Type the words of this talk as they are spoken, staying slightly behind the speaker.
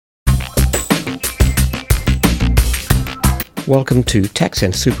Welcome to Tax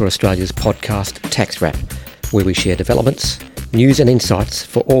and Super Australia's podcast Tax Wrap, where we share developments, news and insights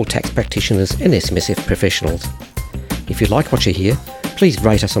for all tax practitioners and SMSF professionals. If you like what you hear, please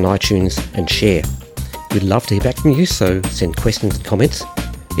rate us on iTunes and share. We'd love to hear back from you, so send questions and comments,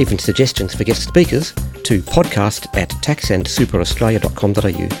 even suggestions for guest speakers, to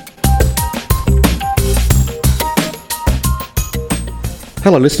podcast@taxandsuperaustralia.com.au.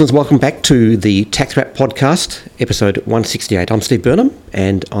 Hello listeners, welcome back to the Tax Wrap podcast, episode 168. I'm Steve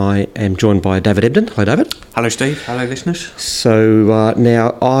and I am joined by David Ebden. Hi David. Hello Steve, hello listeners. So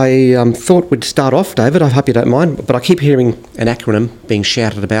now I thought we'd start off, David, I hope you don't mind, but I keep hearing an acronym being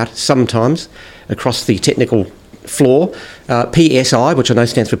shouted about sometimes across the technical floor, PSI, which I know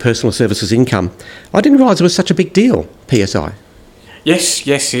stands for Personal Services Income. I didn't realise it was such a big deal, PSI. Yes,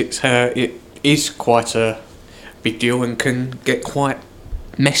 it is quite a big deal and can get quite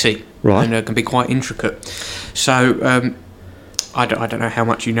messy, right, and can be quite intricate. So I don't know how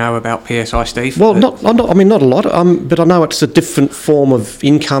much you know about PSI, Steve. Well, not a lot, but I know it's a different form of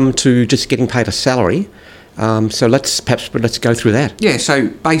income to just getting paid a salary. So let's go through that. Yeah. So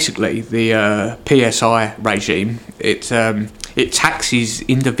basically, the PSI regime it taxes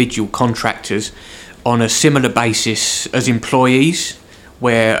individual contractors on a similar basis as employees,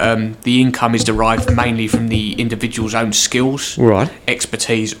 where the income is derived mainly from the individual's own skills, right,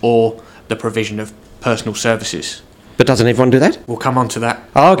 expertise, or the provision of personal services. But doesn't everyone do that? We'll come on to that.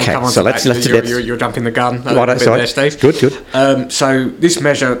 Oh, okay, so let's you're jumping the gun. Right, sorry. There, Steve. Good. So this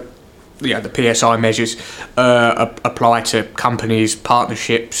measure, the PSI measures, apply to companies,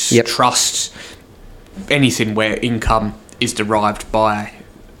 partnerships, trusts, anything where income is derived by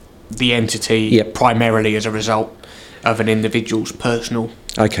the entity primarily as a result of an individual's personal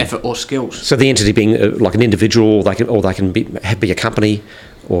effort or skills. So the entity being like an individual, they can be a company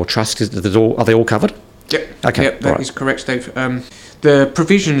or trust. Are they all covered? Yep. Okay. Yep, that is correct, Steve. The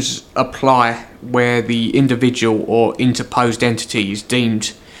provisions apply where the individual or interposed entity is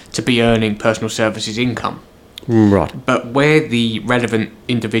deemed to be earning personal services income. Right. But where the relevant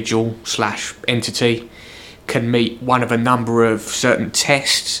individual / entity can meet one of a number of certain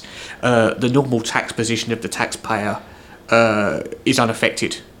tests, the normal tax position of the taxpayer is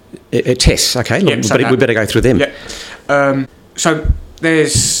unaffected. Tests, okay. Look, but we better go through them. Yeah. So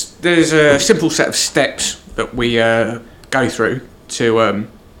there's a simple set of steps that we go through to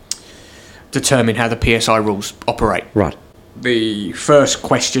determine how the PSI rules operate. Right. The first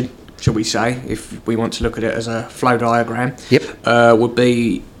question, shall we say, if we want to look at it as a flow diagram, would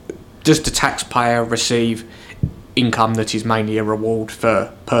be: does the taxpayer receive income that is mainly a reward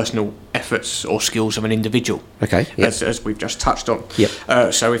for personal efforts or skills of an individual? Okay. Yep. As we've just touched on.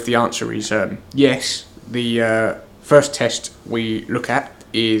 Yep. So if the answer is yes, the first test we look at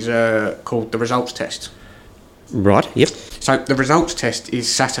is called the results test. Right. Yep. So the results test is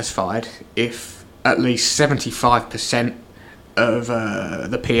satisfied if at least 75% of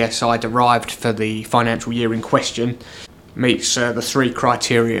the PSI derived for the financial year in question meets the three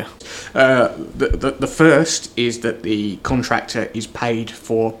criteria. The first is that the contractor is paid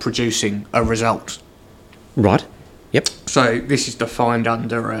for producing a result. Right. Yep. So this is defined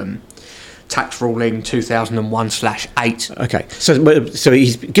under tax ruling 2001/8. Okay. So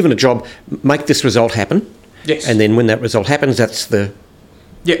he's given a job, make this result happen. Yes. And then when that result happens, that's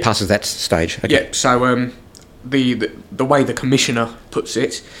passes that stage. Okay. Yeah. So the way the commissioner puts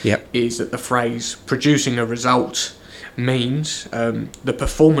it is that the phrase producing a result means the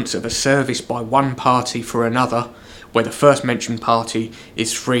performance of a service by one party for another, where the first mentioned party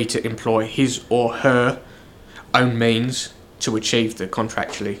is free to employ his or her own means to achieve the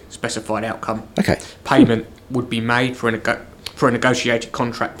contractually specified outcome. Okay. Payment would be made for a negotiated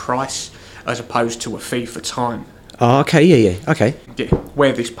contract price as opposed to a fee for time. Oh, okay, yeah, okay. Yeah,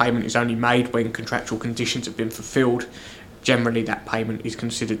 where this payment is only made when contractual conditions have been fulfilled, generally that payment is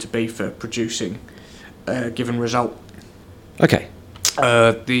considered to be for producing a given result. Okay.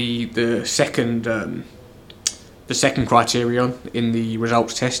 The second criterion in the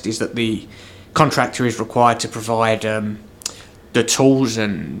results test is that the contractor is required to provide the tools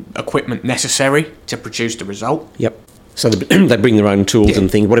and equipment necessary to produce the result. Yep. So they bring their own tools and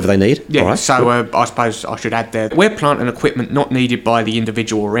things, whatever they need. Yeah. All right. So I suppose I should add there, where plant and equipment not needed by the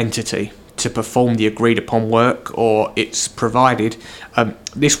individual or entity to perform the agreed upon work or it's provided,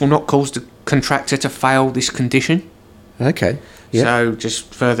 this will not cause the contractor to fail this condition. Okay. Yep. So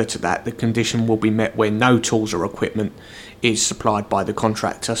just further to that, the condition will be met where no tools or equipment is supplied by the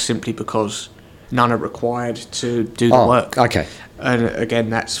contractor simply because none are required to do the work. Okay. And again,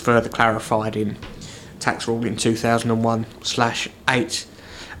 that's further clarified in tax ruling 2001/8.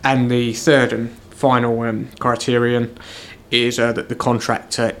 And the third and final criterion is that the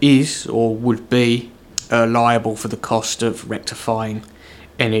contractor is or would be liable for the cost of rectifying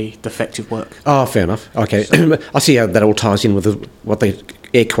any defective work. Oh, fair enough. Okay. So, I see how that all ties in with what they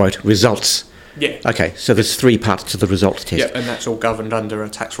air quote results. Yeah. Okay, so there's 3 parts to the results test. Yeah, and that's all governed under a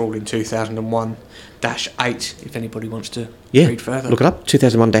tax ruling 2001-8, if anybody wants to read further. Look it up,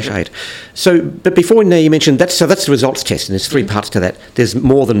 2001-8. So, but before now you mentioned that's the results test, and there's 3 parts to that. There's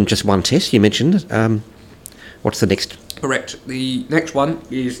more than just one test, you mentioned. What's the next? Correct. The next one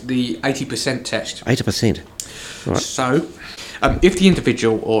is the 80% test. 80%. Right. So, if the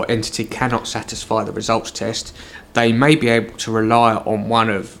individual or entity cannot satisfy the results test, they may be able to rely on one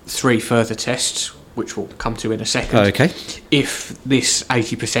of 3 further tests, which we'll come to in a second, okay, if this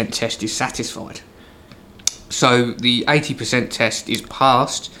 80% test is satisfied. So the 80% test is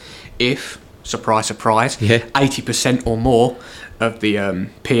passed if, surprise, surprise, 80% or more of the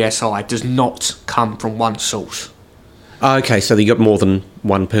PSI does not come from one source. Okay, so you got more than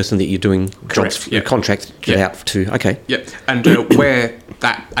one person that you're doing jobs, contracted out to. Okay. Yep. And where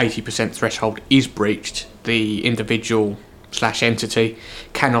that 80% threshold is breached, the individual/entity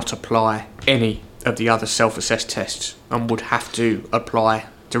cannot apply any of the other self-assessed tests and would have to apply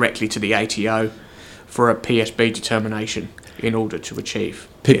directly to the ATO for a PSB determination in order to achieve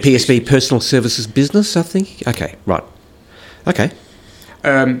PSB, Personal Services Business, I think. Okay, right. Okay.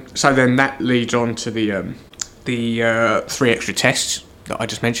 So then that leads on to the 3 extra tests that I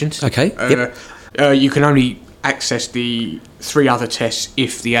just mentioned. Okay. You can only access the 3 other tests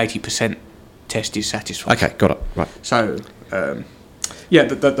if the 80% test is satisfied. Okay, got it. Right. So,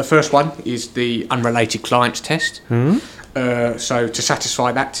 the first one is the unrelated clients test. Mm-hmm. So to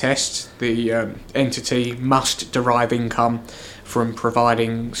satisfy that test, the entity must derive income from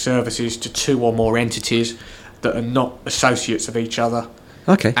providing services to 2 or more entities that are not associates of each other.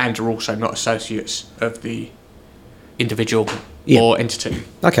 Okay. And are also not associates of the individual or entity.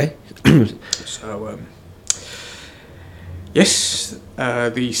 Okay. So, yes,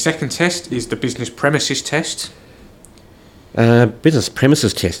 the second test is the business premises test. Business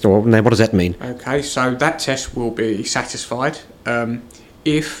premises test, or now what does that mean? Okay, so that test will be satisfied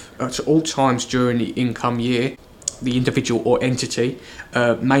if at all times during the income year the individual or entity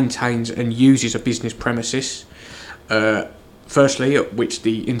maintains and uses a business premises, firstly at which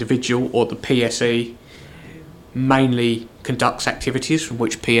the individual or the PSE mainly conducts activities from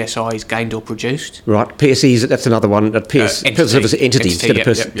which PSI is gained or produced. Right, PSEs, that's another one. Personal Service Entity instead of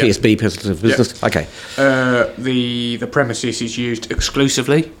PSB, Personal Service Business. Okay. The premises is used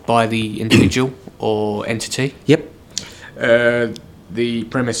exclusively by the individual or entity. Yep. The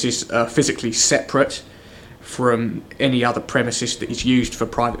premises are physically separate from any other premises that is used for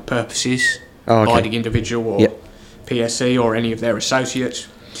private purposes by the individual or PSE or any of their associates.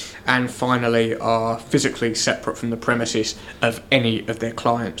 And finally are physically separate from the premises of any of their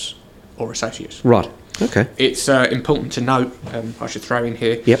clients or associates. Right, okay. It's important to note, I should throw in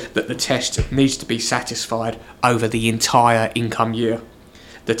here, that the test needs to be satisfied over the entire income year.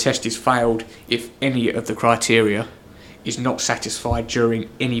 The test is failed if any of the criteria is not satisfied during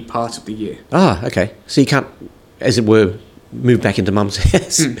any part of the year. Ah, okay. So you can't, as it were, move back into mum's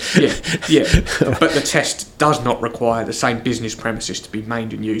house. But the test does not require the same business premises to be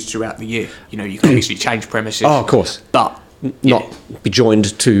maintained and used throughout the year. You know, you can obviously change premises. Oh, of course. But not be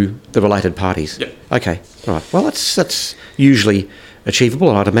joined to the related parties. Yep. Okay, right. Well, that's usually achievable,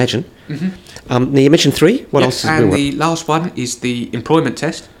 I'd imagine. Mm-hmm. Now, you mentioned 3. What else? And the last one is the employment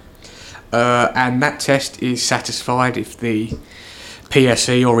test. And that test is satisfied if the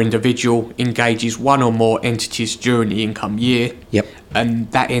PSE or individual engages 1 or more entities during the income year. Yep. And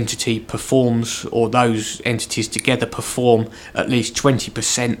that entity performs, or those entities together perform, at least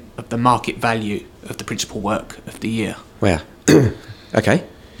 20% of the market value of the principal work of the year. Wow. Okay.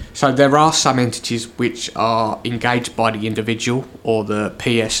 So there are some entities which are engaged by the individual or the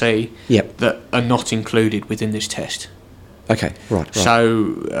PSE that are not included within this test. Okay, right.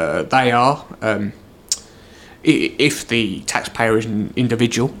 So they are, if the taxpayer is an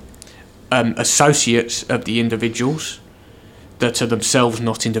individual, associates of the individuals that are themselves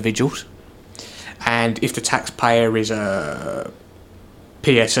not individuals. And if the taxpayer is a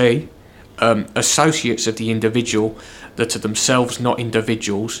PSE, associates of the individual that are themselves not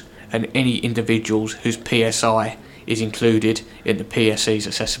individuals, and any individuals whose PSI is included in the PSE's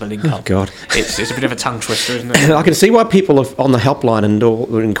assessable income. Oh, God. It's a bit of a tongue twister, isn't it? I can see why people are on the helpline and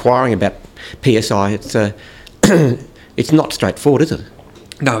are inquiring about PSI. It's not straightforward, is it?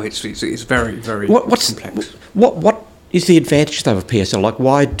 No, it's very, very complex. What is the advantage, though, of PSI? Like,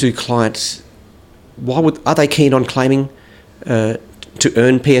 why do clients... are they keen on claiming to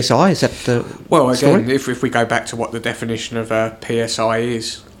earn PSI? Is that the again, story? if we go back to what the definition of PSI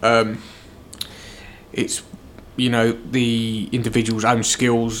is, it's the individual's own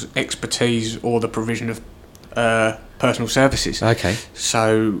skills, expertise, or the provision of personal services. Okay.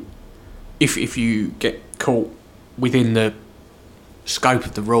 So if you get caught within the scope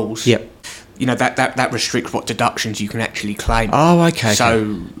of the rules, yep. That restricts what deductions you can actually claim. Oh, okay.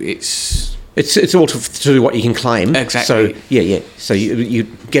 So it's all to do what you can claim. Exactly. So yeah. So you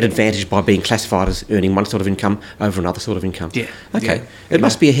get advantage by being classified as earning one sort of income over another sort of income. Yeah. Okay. Yeah. It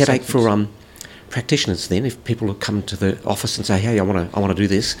must be a headache for practitioners then, if people will come to the office and say, "Hey, I want to do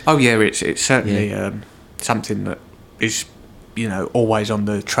this." Oh yeah, it's certainly something that is always on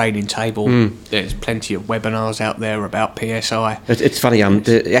the training table. There's plenty of webinars out there about PSI. It's funny.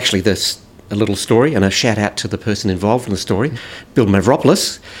 Actually, there's a little story, and a shout out to the person involved in the story, Bill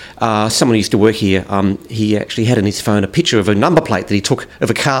Mavropoulos. Someone who used to work here. He actually had in his phone a picture of a number plate that he took of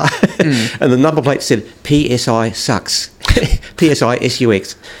a car, and the number plate said "PSI sucks," PSI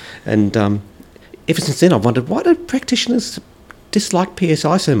SUX, and ever since then I've wondered, why do practitioners dislike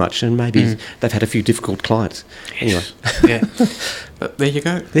PSI so much? And maybe they've had a few difficult clients. Yes. Anyway. Yeah. But there you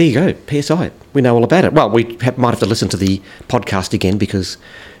go. There you go, PSI. We know all about it. Well, we might have to listen to the podcast again because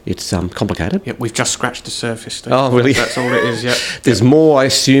it's complicated. Yeah, we've just scratched the surface. Steve. Oh, really? That's all it is, yeah. There's more, I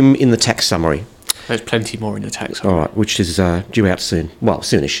assume, in the tax summary. There's plenty more in the tax summary. All right, which is due out soon. Well,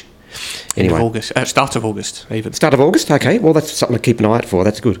 soonish. Anyway. End of August. Start of August, even. Start of August? Okay, well, that's something to keep an eye out for.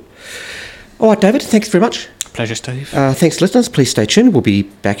 That's good. All right, David, thanks very much. Pleasure, Steve. Thanks, listeners. Please stay tuned. We'll be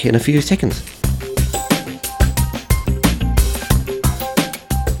back in a few seconds.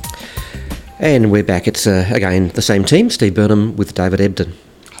 And we're back. It's, again, the same team, Steve Burnham with David Ebden.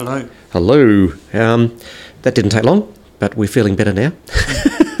 Hello. Hello. That didn't take long, but we're feeling better now.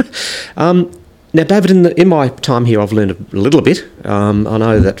 Now, David, in my time here, I've learned a little bit. I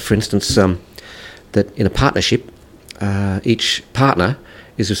know that, for instance, that in a partnership, each partner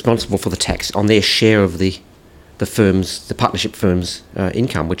is responsible for the tax on their share of the partnership firm's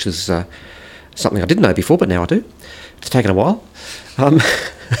income, which is something I didn't know before, but now I do. It's taken a while. But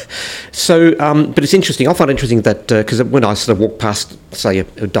it's interesting. I find it interesting that because when I sort of walk past, say,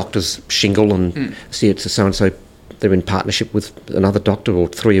 a doctor's shingle and see it's so-and-so, they're in partnership with another doctor or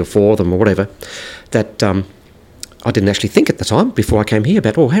 3 or 4 of them or whatever, that I didn't actually think at the time before I came here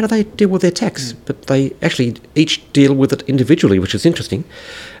about, how do they deal with their tax? But they actually each deal with it individually, which is interesting.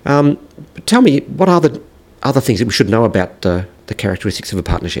 But tell me, what are the other things that we should know about the characteristics of a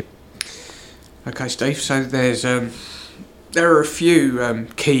partnership? Okay, Steve. So there are a few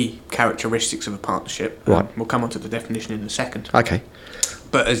key characteristics of a partnership. Right. We'll come on to the definition in a second. Okay.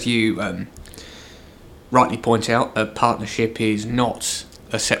 But as you rightly point out, a partnership is not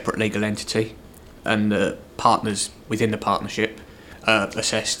a separate legal entity, and the partners within the partnership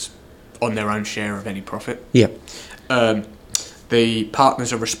assessed on their own share of any profit. Yeah. The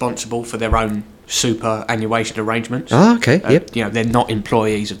partners are responsible for their own superannuation arrangements. Oh, okay. Yep. They're not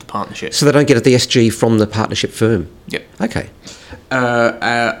employees of the partnership. So they don't get the SG from the partnership firm. Yep. Okay.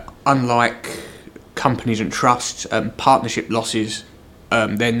 Unlike companies and trusts, partnership losses,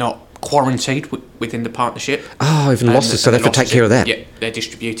 they're not quarantined within the partnership. Oh, even losses, so they have to take care of that. Yeah, they're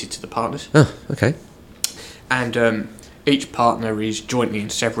distributed to the partners. Oh, okay. And each partner is jointly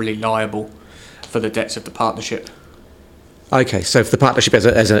and severally liable for the debts of the partnership. Okay, so if the partnership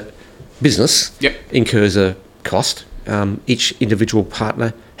as a business incurs a cost, each individual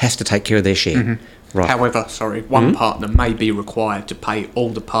partner has to take care of their share. Mm-hmm. Right. However, one partner may be required to pay all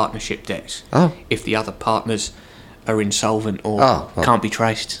the partnership debts if the other partners are insolvent or can't be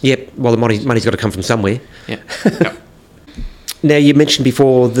traced. Yep, well, the money's got to come from somewhere. Yeah. Yep. Now, you mentioned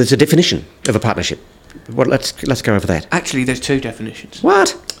before there's a definition of a partnership. Well, let's go over that. Actually, there's 2 definitions.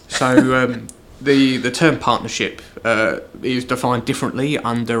 What? So the term partnership is defined differently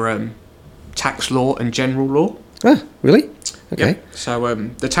under tax law and general law. Oh, really? Okay. Yep. So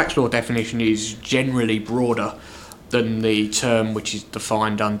the tax law definition is generally broader than the term which is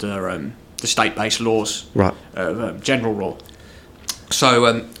defined under the state-based laws, right? General law.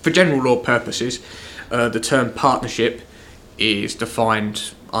 So for general law purposes, the term partnership is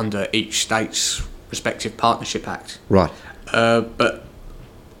defined under each state's respective partnership act. Right. But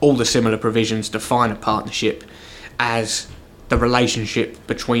all the similar provisions define a partnership as the relationship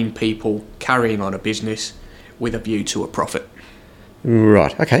between people carrying on a business with a view to a profit.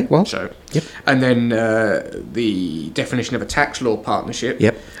 Right. Okay. Well. So. Yep. And then the definition of a tax law partnership.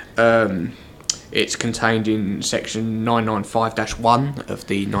 Yep. It's contained in section 995-1 of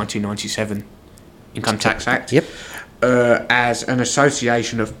the 1997 Income Tax Act. Yep. As an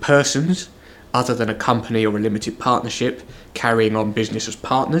association of persons other than a company or a limited partnership carrying on business as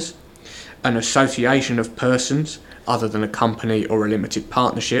partners, an association of persons other than a company or a limited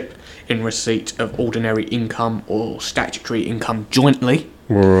partnership in receipt of ordinary income or statutory income jointly,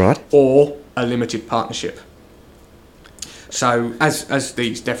 Right. or a limited partnership. So, as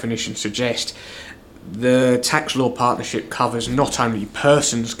these definitions suggest, the tax law partnership covers not only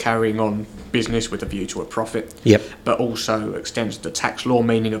persons carrying on business with a view to a profit, Yep. but also extends the tax law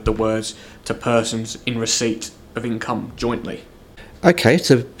meaning of the words to persons in receipt of income jointly. Okay,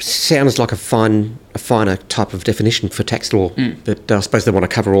 so sounds like a finer type of definition for tax law. But I suppose they want to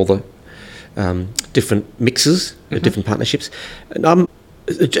cover all the different mixes, different partnerships. And,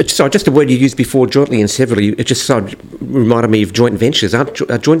 so just a word you used before, jointly and severally, it just sort of reminded me of joint ventures. Are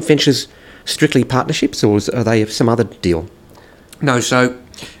joint ventures strictly partnerships, or are they some other deal? No, so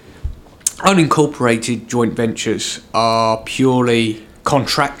unincorporated joint ventures are purely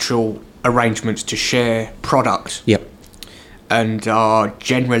contractual arrangements to share product. Yep. And are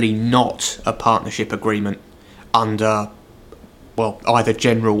generally not a partnership agreement under, well, either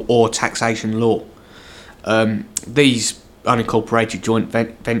general or taxation law. These unincorporated joint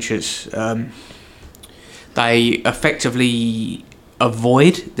ventures, they effectively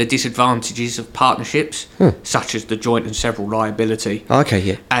avoid the disadvantages of partnerships, such as the joint and several liability. Okay,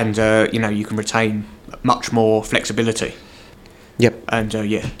 yeah. And, you can retain much more flexibility. Yep. And,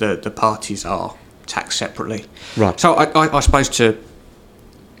 the parties are taxed separately. Right. So I suppose to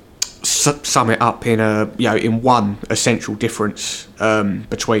sum it up in one essential difference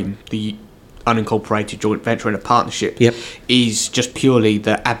between the unincorporated joint venture and a partnership is just purely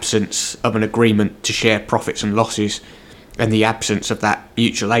the absence of an agreement to share profits and losses and the absence of that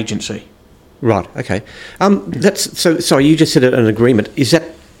mutual agency. Right. Okay. That's so. Sorry, you just said an agreement. Is that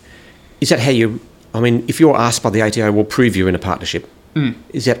how you? I mean, if you're asked by the ATO, we'll prove you're in a partnership.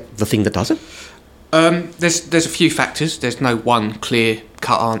 Is that the thing that does it? There's a few factors. There's no one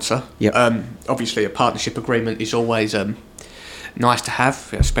clear-cut answer. Yep. Obviously, a partnership agreement is always nice to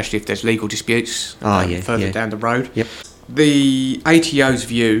have, especially if there's legal disputes further down the road. Yep. The ATO's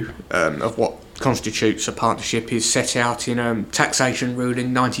view of what constitutes a partnership is set out in Taxation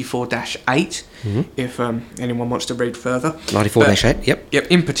Ruling 94-8, if anyone wants to read further. 94-8, yep. Yep.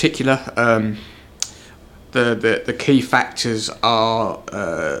 In particular, the key factors are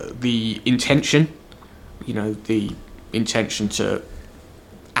the intention, the intention to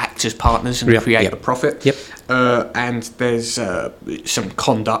act as partners and create a profit. Yep. And there's some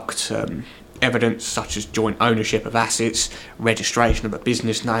conduct evidence such as joint ownership of assets, registration of a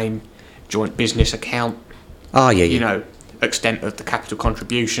business name, joint business account. Extent of the capital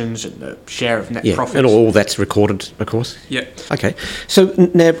contributions and the share of net profits. And all that's recorded, of course. Yeah. Okay. So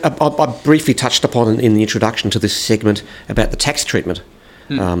now I briefly touched upon in the introduction to this segment about the tax treatment.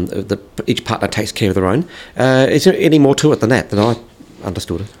 Each partner takes care of their own. Is there any more to it than that I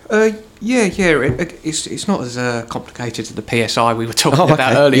understood it? It's not as complicated as the PSI we were talking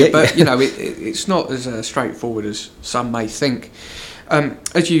about earlier, but it's not as straightforward as some may think.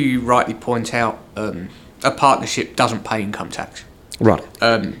 As you rightly point out, a partnership doesn't pay income tax. Right.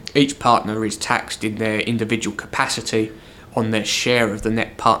 Each partner is taxed in their individual capacity on their share of the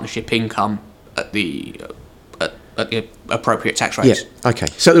net partnership income at the appropriate tax rates. Yeah. Okay.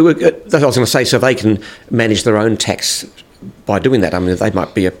 So I was going to say, so they can manage their own tax by doing that. I mean, they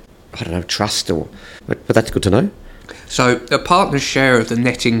might be a trust but that's good to know. So the partner's share of the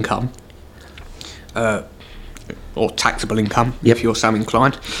net income, or taxable income, if you're so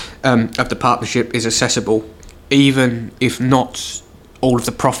inclined, of the partnership is assessable, even if not all of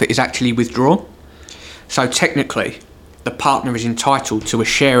the profit is actually withdrawn. So technically, the partner is entitled to a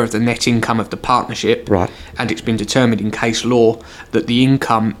share of the net income of the partnership, right? And it's been determined in case law that the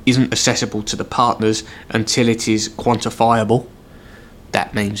income isn't accessible to the partners until it is quantifiable.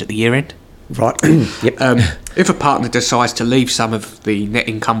 That means at the year end. Right. Yep. If a partner decides to leave some of the net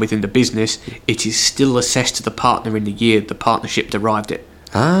income within the business, it is still assessed to the partner in the year the partnership derived it.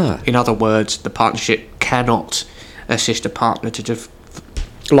 In other words, the partnership cannot assist a partner to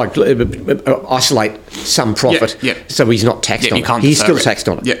isolate some profit, so he's not taxed on it. He's still taxed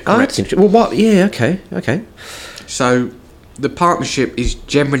on it. Yeah, that's interesting. Well, what? Yeah, okay. So the partnership is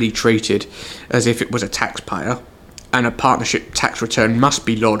generally treated as if it was a taxpayer, and a partnership tax return must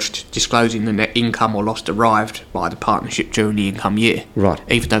be lodged disclosing the net income or loss derived by the partnership during the income year. Right.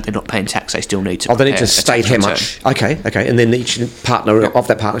 Even though they're not paying tax, they still need to they need to state how much. Okay. And then each partner of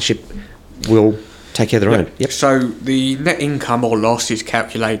that partnership will take care of their own. Yep. So the net income or loss is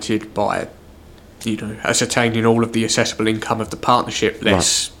calculated by, ascertaining all of the assessable income of the partnership,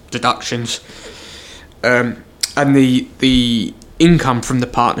 less deductions. And the income from the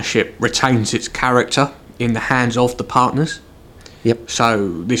partnership retains its character in the hands of the partners. Yep.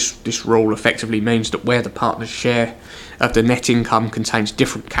 So this rule effectively means that where the partners' share of the net income contains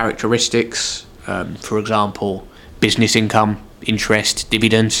different characteristics, for example, business income, interest,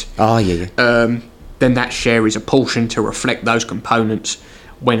 dividends. Oh, yeah. Then that share is apportioned to reflect those components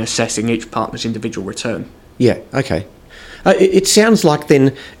when assessing each partner's individual return. Yeah, okay. It sounds like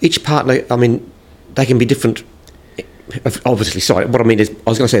then each partner, I mean, they can be different. Obviously, sorry, what I mean is, I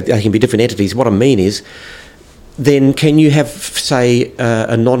was going to say they can be different entities. What I mean is, then can you have, say,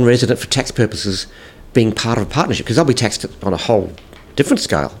 a non-resident for tax purposes being part of a partnership? Because they'll be taxed on a whole different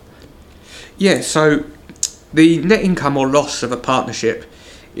scale. Yeah, so the net income or loss of a partnership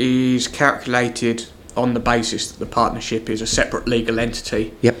is calculated on the basis that the partnership is a separate legal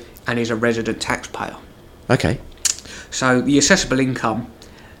entity. Yep. And is a resident taxpayer. Okay. So the assessable income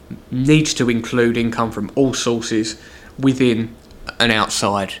needs to include income from all sources within and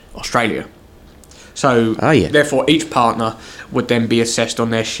outside Australia. So therefore each partner would then be assessed on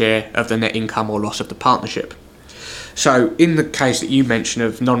their share of the net income or loss of the partnership. So in the case that you mentioned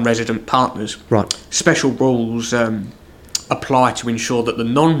of non-resident partners, right, special rules apply to ensure that the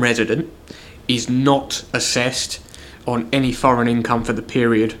non-resident is not assessed on any foreign income for the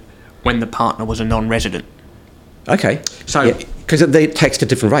period when the partner was a non-resident. Okay. So because they're taxed at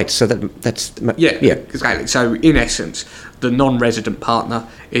different rates, so that's exactly. So in essence, the non-resident partner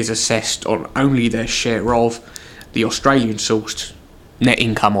is assessed on only their share of the Australian sourced net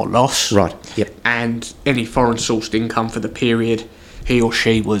income or loss, right? Yep. And any foreign sourced income for the period he or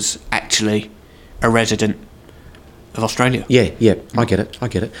she was actually a resident of Australia. Yeah, I get it.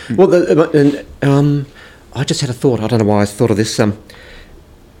 Well, I just had a thought. I don't know why I thought of this.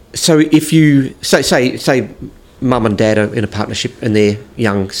 So if you say mum and dad are in a partnership and their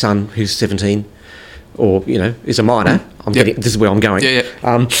young son who's 17 or is a minor, this is where I'm going.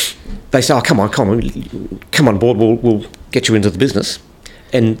 They say, "Oh, come on board. We'll get you into the business,"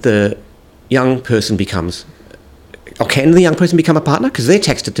 and the young person becomes. Or can the young person become a partner? Because they're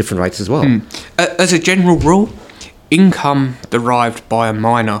taxed at different rates as well. As a general rule, income derived by a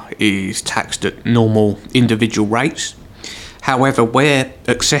minor is taxed at normal individual rates. However, where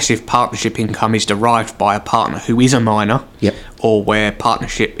excessive partnership income is derived by a partner who is a minor, or where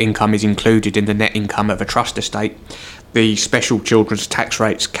partnership income is included in the net income of a trust estate, the special children's tax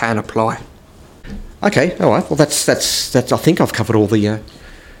rates can apply. Okay, all right. Well, that's. I think I've covered all the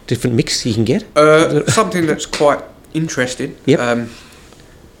different mix you can get. Something that's quite interesting.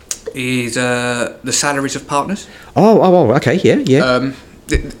 Is the salaries of partners. Oh, okay, yeah.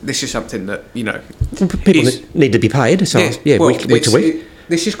 This is something that people need to be paid. So week to week.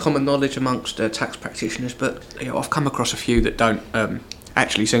 This is common knowledge amongst tax practitioners, but I've come across a few that don't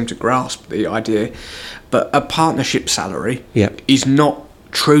actually seem to grasp the idea. But a partnership salary is not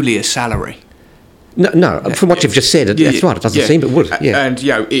truly a salary. No. From what you've just said, that's right. It doesn't seem it would. Yeah. And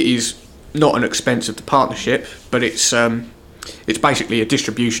it is not an expense of the partnership, but it's basically a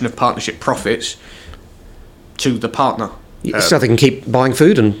distribution of partnership profits to the partner. So they can keep buying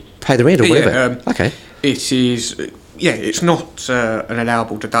food and pay the rent or whatever. Okay. It is, it's not an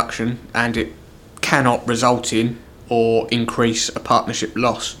allowable deduction, and it cannot result in or increase a partnership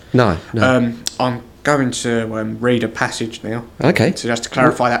loss. No. I'm going to read a passage now. Okay. So just to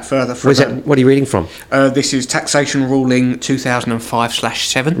clarify that further. What are you reading from? This is Taxation Ruling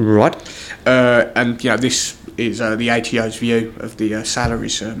 2005/7. Right. And this is the ATO's view of the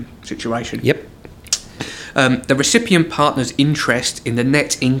salaries situation. Yep. The recipient partner's interest in the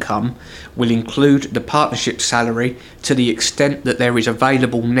net income will include the partnership salary to the extent that there is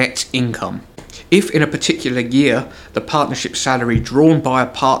available net income. If in a particular year the partnership salary drawn by a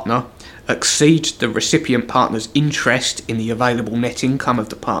partner exceeds the recipient partner's interest in the available net income of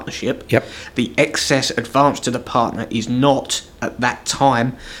the partnership, the excess advance to the partner is not, at that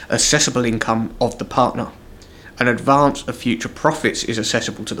time, assessable income of the partner. An advance of future profits is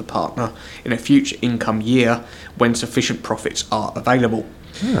assessable to the partner in a future income year when sufficient profits are available.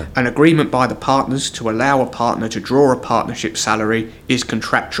 An agreement by the partners to allow a partner to draw a partnership salary is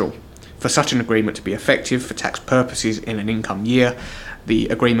contractual. For such an agreement to be effective for tax purposes in an income year, the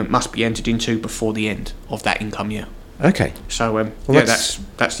agreement must be entered into before the end of that income year. Okay. So, that's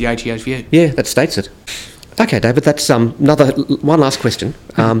the ATO's view. Yeah, that states it. Okay, David, that's one last question.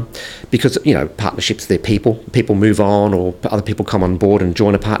 Because, partnerships, they're people. People move on, or other people come on board and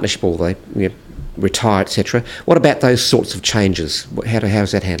join a partnership, or they retire, etc. What about those sorts of changes?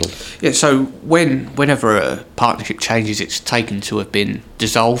 How's that handled? Yeah, so whenever a partnership changes, it's taken to have been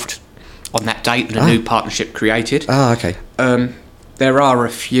dissolved on that date and a new partnership created. Okay. There are a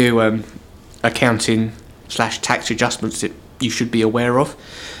few accounting/tax adjustments that you should be aware of.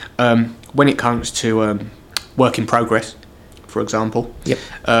 When it comes to work in progress, for example,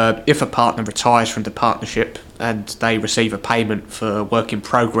 if a partner retires from the partnership and they receive a payment for work in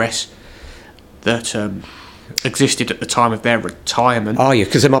progress that existed at the time of their retirement. Oh, yeah,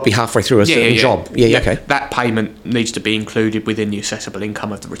 because they might be halfway through a certain job. Yeah, okay. That payment needs to be included within the assessable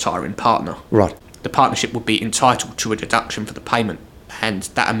income of the retiring partner. Right. The partnership would be entitled to a deduction for the payment, and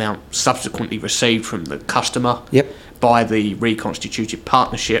that amount subsequently received from the customer by the reconstituted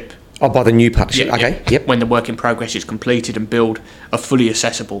partnership. Oh, by the new partnership. Yep. When the work in progress is completed and billed, are fully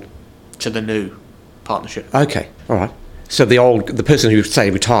accessible to the new partnership. Okay, all right. So the person who, say,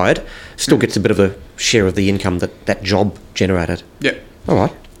 retired still gets a bit of a share of the income that job generated. Yeah. All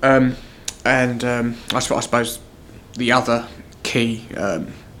right. I suppose the other key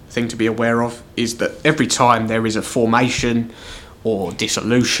thing to be aware of is that every time there is a formation or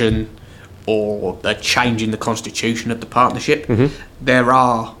dissolution or a change in the constitution of the partnership, there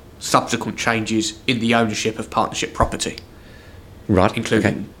are subsequent changes in the ownership of partnership property. Right.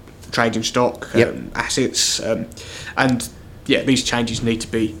 Including trading stock, assets, and these changes need to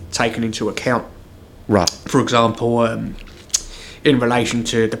be taken into account. Right. For example, in relation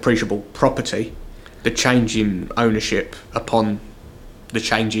to depreciable property, the change in ownership upon the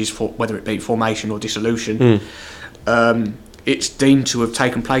changes for whether it be formation or dissolution, it's deemed to have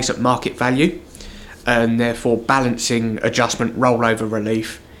taken place at market value, and therefore balancing adjustment rollover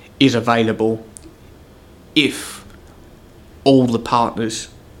relief is available if all the partners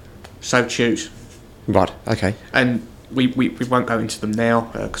so choose. Right, okay. And we won't go into them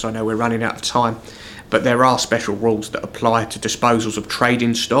now because I know we're running out of time, but there are special rules that apply to disposals of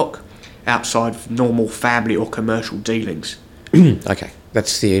trading stock outside of normal family or commercial dealings. Okay,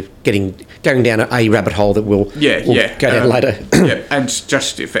 that's going down a rabbit hole that we'll go down later. And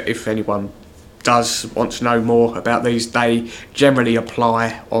just if anyone does want to know more about these, they generally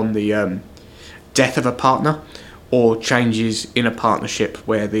apply on the death of a partner or changes in a partnership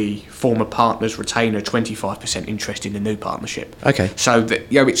where the former partners retain a 25% interest in the new partnership. Okay. So that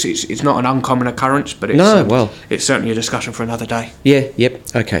it's not an uncommon occurrence, but it's certainly a discussion for another day. Yeah. Yep.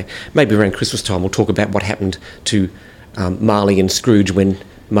 Okay. Maybe around Christmas time we'll talk about what happened to Marley and Scrooge when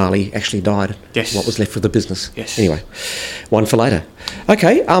Marley actually died. Yes. What was left of the business. Yes. Anyway, one for later.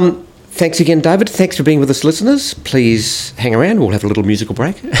 Okay. Thanks again, David. Thanks for being with us, listeners. Please hang around. We'll have a little musical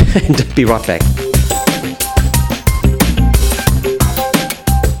break and be right back.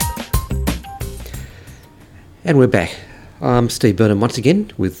 And we're back. I'm Steve Burnham once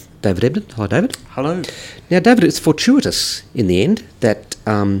again with David Ebden. Hi, David. Hello. Now, David, it's fortuitous in the end that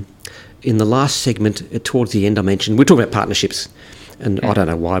in the last segment, towards the end, I mentioned we're talking about partnerships, and I don't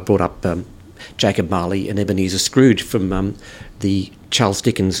know why I brought up Jacob Marley and Ebenezer Scrooge from the Charles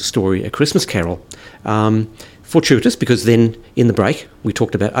Dickens story A Christmas Carol. Fortuitous because then in the break we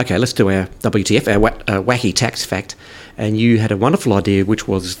talked about, okay, let's do our WTF, our wacky tax fact, and you had a wonderful idea, which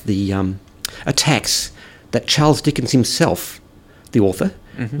was the a tax that Charles Dickens himself, the author,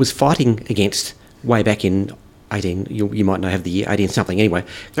 was fighting against way back in 18, you might know, have the year 18 something anyway.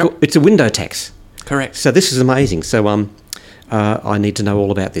 Yep. It's a window tax. Correct. So this is amazing. So I need to know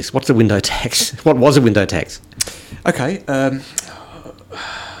all about this. What's a window tax? What was a window tax? Okay. To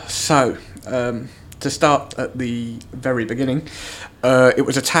start at the very beginning, it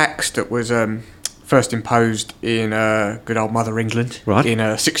was a tax that was first imposed in good old Mother England in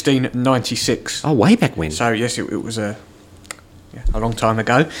 1696. Oh, way back when. So yes, it was a long time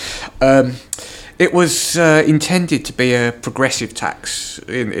ago. It was intended to be a progressive tax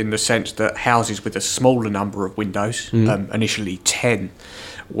in the sense that houses with a smaller number of windows, initially 10,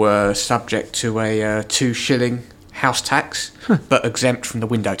 were subject to a 2 shilling house tax, but exempt from the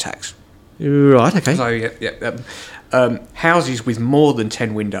window tax. Right, okay. So, houses with more than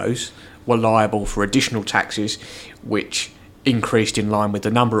 10 windows were liable for additional taxes, which increased in line with the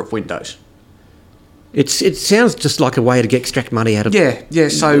number of windows. It sounds just like a way to extract money out of... Yeah.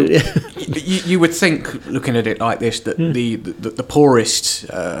 So you would think, looking at it like this, that the poorest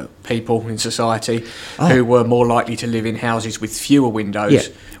people in society who were more likely to live in houses with fewer windows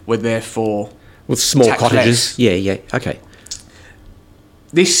were therefore... With small cottages. Yeah, okay.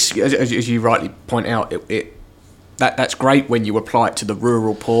 This, as you rightly point out, that's great when you apply it to the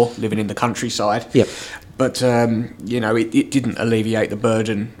rural poor living in the countryside. Yep. But, it didn't alleviate the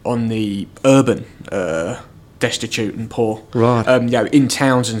burden on the urban destitute and poor. Right. In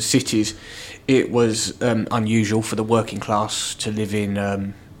towns and cities, it was unusual for the working class to live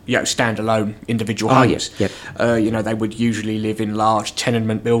in, standalone individual homes. Yes. Yep. They would usually live in large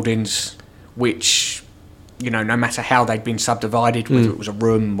tenement buildings, which... no matter how they'd been subdivided, whether it was a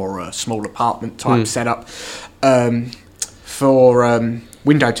room or a small apartment type setup, for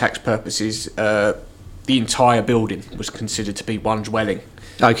window tax purposes, the entire building was considered to be one dwelling.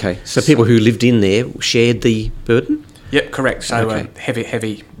 Okay, so people who lived in there shared the burden? Yep, correct. So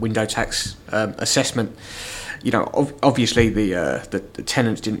heavy window tax assessment. Obviously the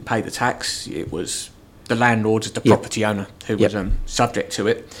tenants didn't pay the tax. It was the landlord, the property owner, who was subject to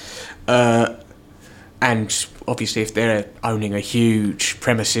it. And obviously, if they're owning a huge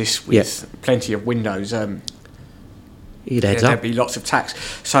premises with plenty of windows, it adds up. There'd be lots of tax.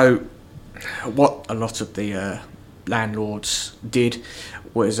 So what a lot of the landlords did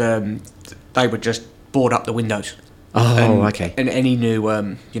was they would just board up the windows. Okay. And any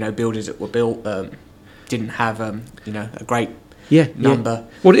new buildings that were built didn't have a great number.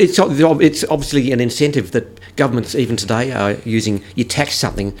 Well, it's obviously an incentive that governments even today are using. You tax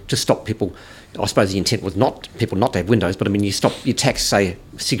something to stop people. I suppose the intent was not people not to have windows, but I mean you tax, say,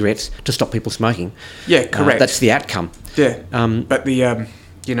 cigarettes to stop people smoking. Yeah, correct. That's the outcome. Yeah. But the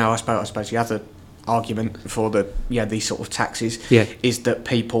I suppose the other argument for these sort of taxes is that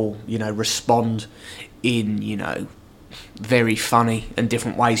people respond in very funny and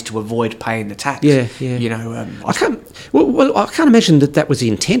different ways to avoid paying the tax. I can't imagine that was the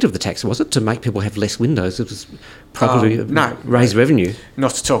intent of the tax, was it? To make people have less windows. It was probably raise revenue.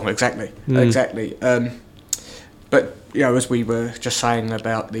 Not at all. Exactly. But as we were just saying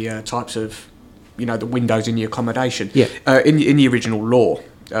about the types of the windows in the accommodation. In the original law,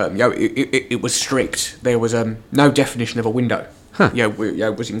 it was strict. There was no definition of a window.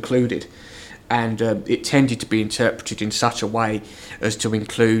 Was included. And it tended to be interpreted in such a way as to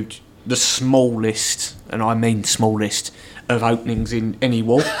include the smallest, and I mean smallest, of openings in any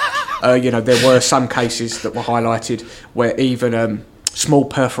wall. There were some cases that were highlighted where even small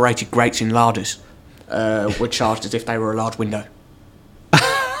perforated grates in larders were charged as if they were a large window.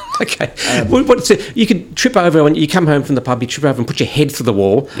 Okay. You can trip over when you come home from the pub, you trip over and put your head through the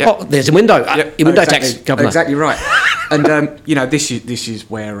wall. Oh, there's a window. Window tax, Governor. Exactly right. And, this is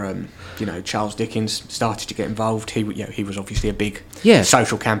where... Charles Dickens started to get involved. He was obviously a big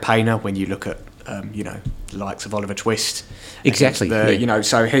social campaigner. When you look at the likes of Oliver Twist, exactly.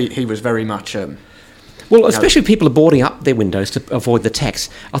 So he was very much. Especially if people are boarding up their windows to avoid the tax.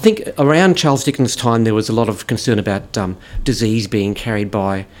 I think around Charles Dickens' time there was a lot of concern about disease being carried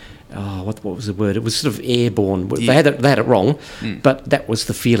by. What was the word? It was sort of airborne. Yeah. They had it wrong, but that was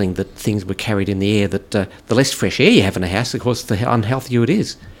the feeling that things were carried in the air. That the less fresh air you have in a house, of course, the unhealthier it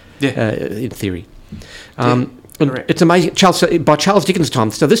is. In theory. It's amazing. By Charles Dickens' time,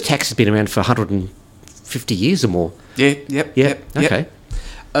 so this tax has been around for 150 years or more. Okay.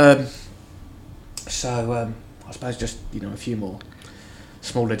 So I suppose just a few more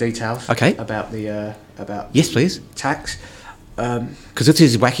smaller details. Okay. About the yes, please, tax. Because this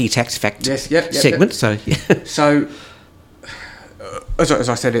is wacky tax fact segment. So so. As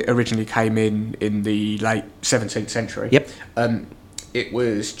I said, it originally came in the late 17th century. Yep. It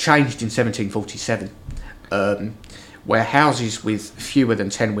was changed in 1747, where houses with fewer than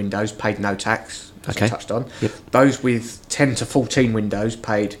 10 windows paid no tax, as I touched on. Yep. Those with 10 to 14 windows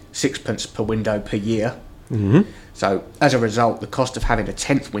paid 6p per window per year. Mm-hmm. So, as a result, the cost of having a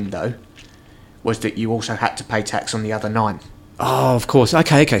 10th window was that you also had to pay tax on the other 9. Oh, of course.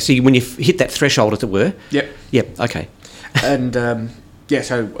 Okay. So when you hit that threshold, as it were. Yep. Okay. And,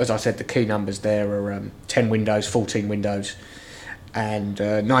 so as I said, the key numbers there are 10 windows, 14 windows, and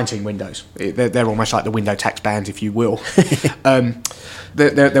 19 windows. They're almost like the window tax bands, if you will.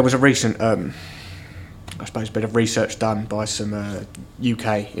 There was a recent, bit of research done by some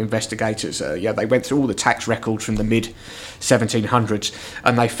UK investigators. They went through all the tax records from the mid-1700s,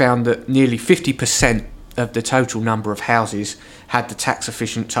 and they found that nearly 50% of the total number of houses had the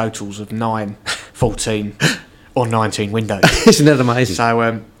tax-efficient totals of 9, 14, or 19 windows. Isn't that amazing?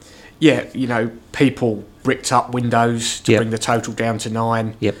 So, people bricked up windows to bring the total down to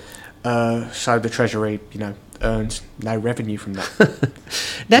 9. Yep. So the Treasury, earned no revenue from that.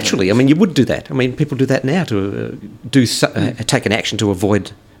 Naturally, I mean, you would do that. I mean, people do that now to take an action to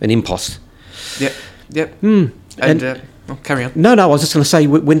avoid an impost. Yep. And carry on. No, I was just going to say,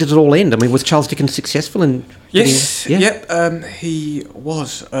 when did it all end? I mean, was Charles Dickens successful in... Yes, he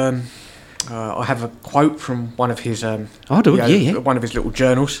was... I have a quote from one of his one of his little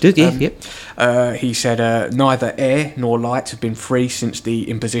journals. He said, "Neither air nor light have been free since the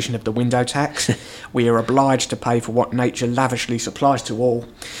imposition of the window tax. We are obliged to pay for what nature lavishly supplies to all,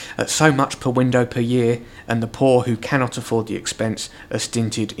 at so much per window per year, and the poor who cannot afford the expense are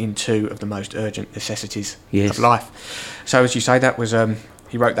stinted in 2 of the most urgent necessities of life." So, as you say, that was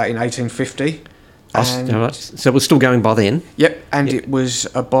he wrote that in 1850. So it was still going by then? Yep, and it was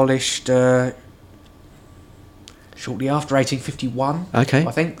abolished shortly after 1851. Okay.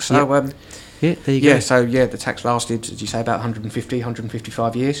 I think so. Yeah, there you go. Yeah, so the tax lasted, as you say, about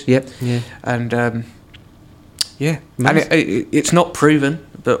 155 years. Yep. Yeah. And and it's not proven,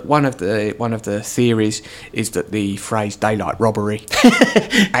 but one of the theories is that the phrase daylight robbery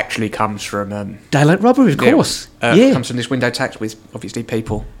actually comes from Daylight robbery, of course. comes from this window tax, with obviously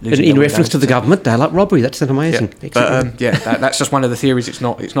people losing in their reference to the government, daylight robbery. That's an amazing. Yeah. But that's just one of the theories. It's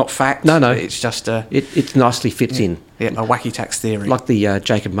not fact. No. It's just it nicely fits in. Yeah, a wacky tax theory, like the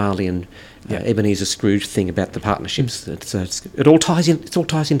Jacob Marley and Ebenezer Scrooge thing about the partnerships. It all ties in. It all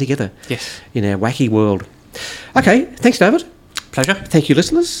ties in together. Yes. In our wacky world. Okay. Thanks, David. Pleasure. Thank you,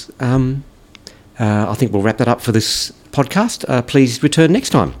 listeners. I think we'll wrap that up for this podcast. Please return next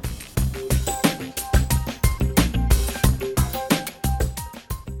time.